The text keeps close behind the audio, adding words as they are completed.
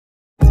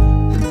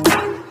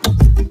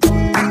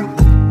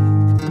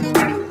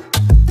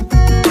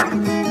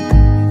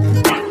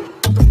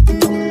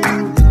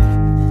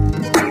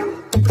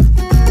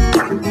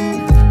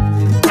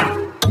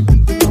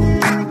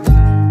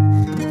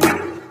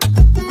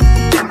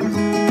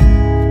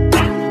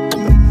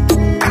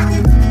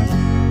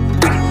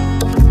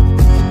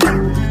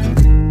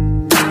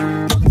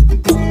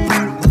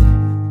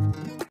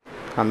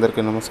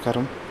అందరికీ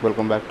నమస్కారం.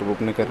 Welcome back to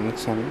Roopnikharnx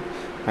channel.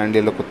 And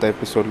ఇలా కొత్త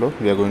ఎపిసోడ్లో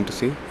we are going to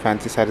see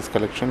fancy saris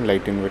collection,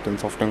 light in weight and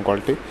soft and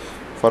quality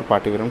for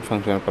party wear and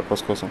functional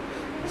purpose కోసం.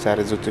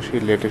 శారీస్ వచ్చేసి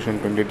latest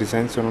and 20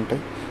 designs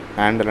ఉంటాయి.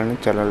 And అలానే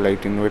చాలా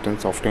light in weight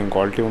and soft and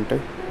quality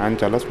ఉంటాయి. And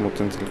చాలా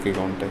smooth and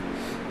సిల్కీగా ఉంటాయి.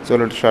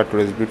 So let's start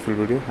today's beautiful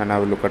video and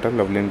have a look at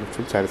lovely and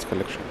beautiful saris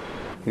collection.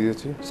 ఇది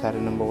వచ్చి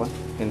sari number 1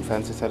 in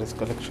fancy saris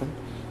collection.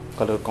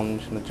 Colour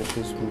combination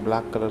వచ్చేసి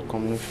black colour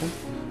combination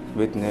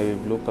with navy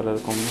blue colour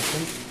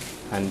combination.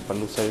 And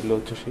పళ్ళు సైడ్లో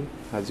వచ్చేసి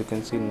as you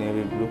can see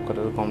navy blue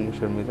colour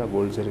combination మీద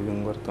gold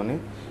జెరింగ్ వర్క్తోనే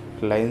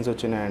lines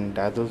వచ్చినాయి and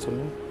tassels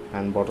ఉన్నాయి.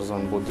 And borders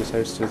on both the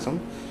sides చేసాం.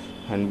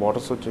 And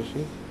borders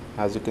వచ్చేసి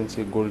as you can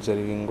see gold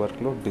జెరింగ్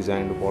వర్క్లో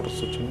designed borders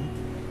వచ్చినాయి.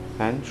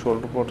 అండ్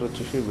షోల్డర్ బార్డర్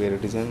వచ్చేసి వేరే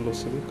డిజైన్లో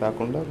వస్తుంది,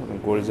 కాకుండా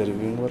మనకి గోల్డ్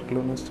జెరింగ్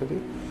వర్క్లోనే వస్తుంది.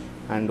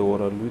 అండ్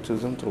ఓవరాల్ వ్యూ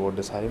చూద్దాం త్రూ అవుట్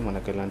ద సారీ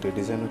మనకి ఎలాంటి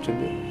డిజైన్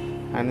వచ్చింది.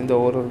 And in the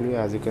overall view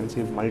as you can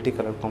see multi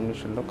colour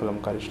కాంబినేషన్లో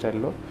కలంకారీ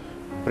స్టైల్లో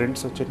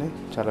ప్రింట్స్ వచ్చినాయి.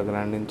 చాలా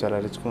గ్రాండ్ అండ్ చాలా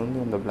రిచ్గా ఉంది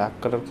and the black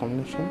colour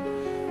combination.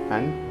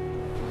 And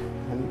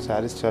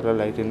saris చాలా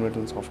light in weight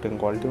and soft and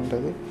quality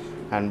ఉంటుంది.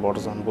 And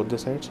borders on both the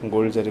sides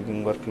gold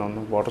జెరింగ్ వర్క్లో ఉన్న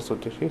బార్డర్స్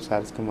వచ్చేసి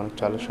శారీస్కి మనకు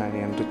చాలా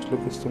షైనీ అండ్ రిచ్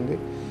లుక్ ఇస్తుంది.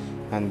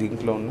 అండ్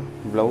దీంట్లో ఉన్న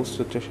బ్లౌజ్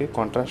వచ్చేసి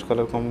కాంట్రాస్ట్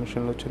కలర్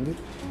కాంబినేషన్లో వచ్చింది,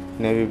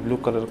 నేవీ బ్లూ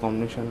కలర్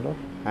కాంబినేషన్లో.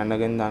 అండ్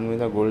అగైన్ దాని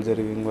మీద గోల్డ్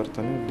జెరింగ్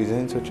వర్క్తో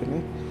డిజైన్స్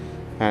వచ్చినాయి.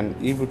 అండ్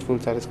ఈ బ్యూటిఫుల్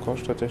శారీస్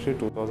కాస్ట్ వచ్చేసి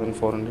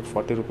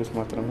 2440 రూపీస్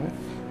మాత్రమే.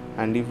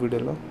 అండ్ ఈ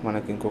వీడియోలో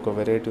మనకి ఇంకొక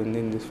వెరైటీ ఉంది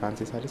ఇన్ దిస్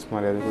ఫ్యాన్సీ శారీస్,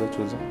 మరి అది కూడా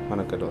చూద్దాం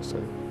మనకి ఎలా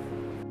వస్తుంది.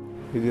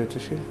 ఇది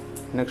వచ్చేసి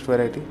next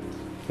variety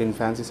in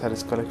fancy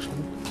saris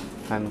collection.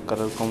 And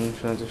colour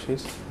combination వచ్చేసి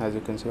as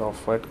you can see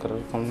off white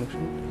colour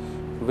combination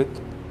with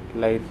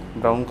light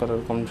brown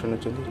colour combination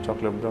వచ్చింది,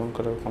 chocolate brown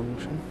colour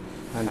combination.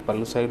 And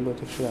పళ్ళు సైడ్లో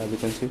వచ్చేసి as you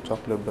can see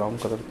chocolate brown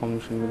colour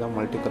combination మీద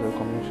multi colour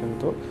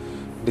కాంబినేషన్తో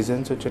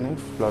designs వచ్చినాయి,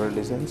 floral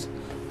designs.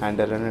 And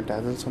అలానే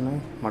tassels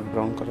ఉన్నాయి mud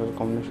brown colour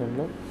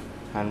కాంబినేషన్లో.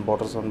 And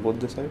borders on both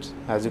the sides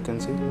as you can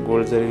see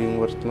gold జెరింగ్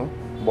వర్క్లో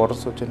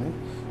బార్డర్స్ వచ్చినాయి,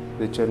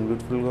 రిచ్ అండ్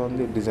బ్యూటిఫుల్గా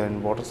ఉంది, డిజైన్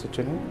బార్డర్స్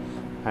వచ్చినాయి.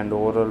 అండ్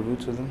ఓవరాల్ వ్యూ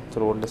చూద్దాం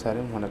త్రూ అవుట్ ద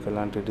సారీ మనకు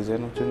ఎలాంటి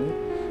డిజైన్ వచ్చింది.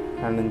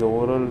 And in the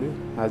overall view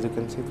as you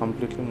can see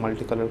completely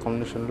multi colour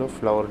కాంబినేషన్లో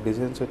ఫ్లవర్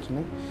డిజైన్స్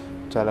వచ్చినాయి,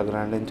 చాలా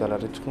గ్రాండ్ అండ్ చాలా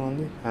రిచ్గా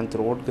ఉంది. And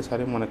through out the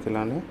sorry మనకి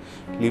ఇలానే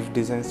లీఫ్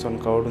డిజైన్స్తో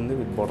కవర్డ్ ఉంది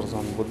with borders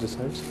on both the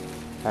sides.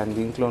 And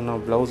దీంట్లో ఉన్న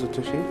బ్లౌజ్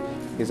వచ్చేసి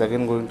is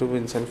again going to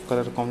in self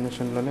colour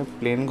కాంబినేషన్లోనే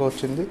ప్లెయిన్గా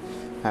వచ్చింది.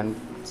 అండ్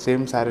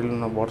సేమ్ శారీలో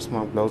ఉన్న బార్డర్స్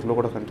మా బ్లౌజ్లో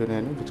కూడా కంటిన్యూ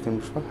అయినాయి which can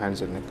be for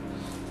hands and neck.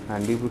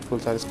 And ఈ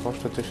బ్యూటిఫుల్ శారీస్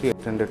కాస్ట్ వచ్చేసి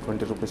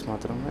 820 రూపీస్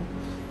మాత్రమే.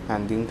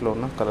 అండ్ దీంట్లో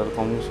ఉన్న కలర్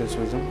కాంబినేషన్స్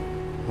చూద్దాం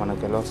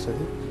మనకు ఎలా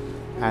వస్తుంది.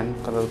 And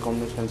colour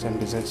combinations and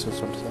designs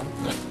చూస్తుంటే సార్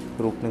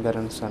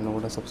Roopnikharnx ఛానల్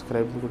కూడా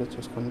సబ్స్క్రైబ్ కూడా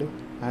చేసుకోండి.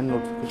 అండ్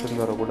నోటిఫికేషన్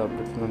ద్వారా కూడా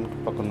అప్డేట్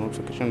పక్కన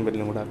నోటిఫికేషన్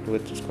బెల్ని కూడా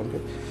యాక్టివేట్ చేసుకోండి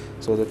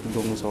so that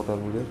don't miss out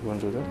all videos one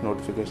చూద్దాం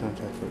నోటిఫికేషన్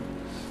యాక్టివేట్.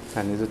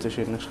 అండ్ ఇది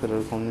వచ్చేసి next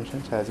colour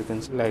combinations as you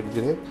can see light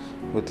grey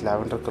with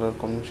lavender colour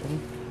combination.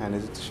 And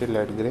ఇది వచ్చేసి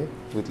light grey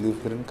with leaf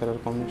green colour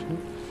combination,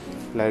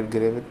 light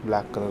grey with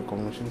black colour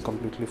combination.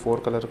 Completely 4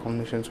 colour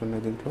combinations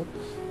ఉన్నాయి దీంట్లో.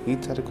 ఈ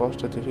sorry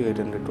cost వచ్చేసి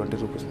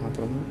 820 rupees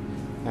మాత్రమే.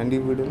 And ఈ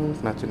వీడియోలో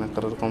మీకు నచ్చిన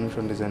colour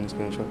combination design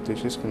screen shot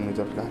తీసి స్క్రీన్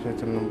మీద ఫ్లాష్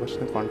అవుతున్న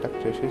నెంబర్స్ని కాంటాక్ట్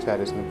చేసి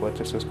శారీస్ని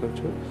పర్చేస్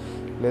చేసుకోవచ్చు,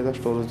 లేదా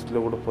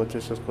స్టోరేజ్లో కూడా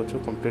పర్చేస్ చేసుకోవచ్చు.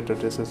 కంప్లీట్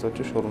అడ్రసెస్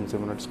వచ్చి షోరూమ్స్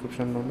ఏమైనా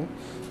డిస్క్రిప్షన్లోనే.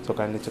 So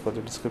kindly check out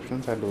the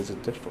descriptions and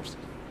visit the stores.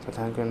 So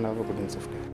thank you and have a good and safe day.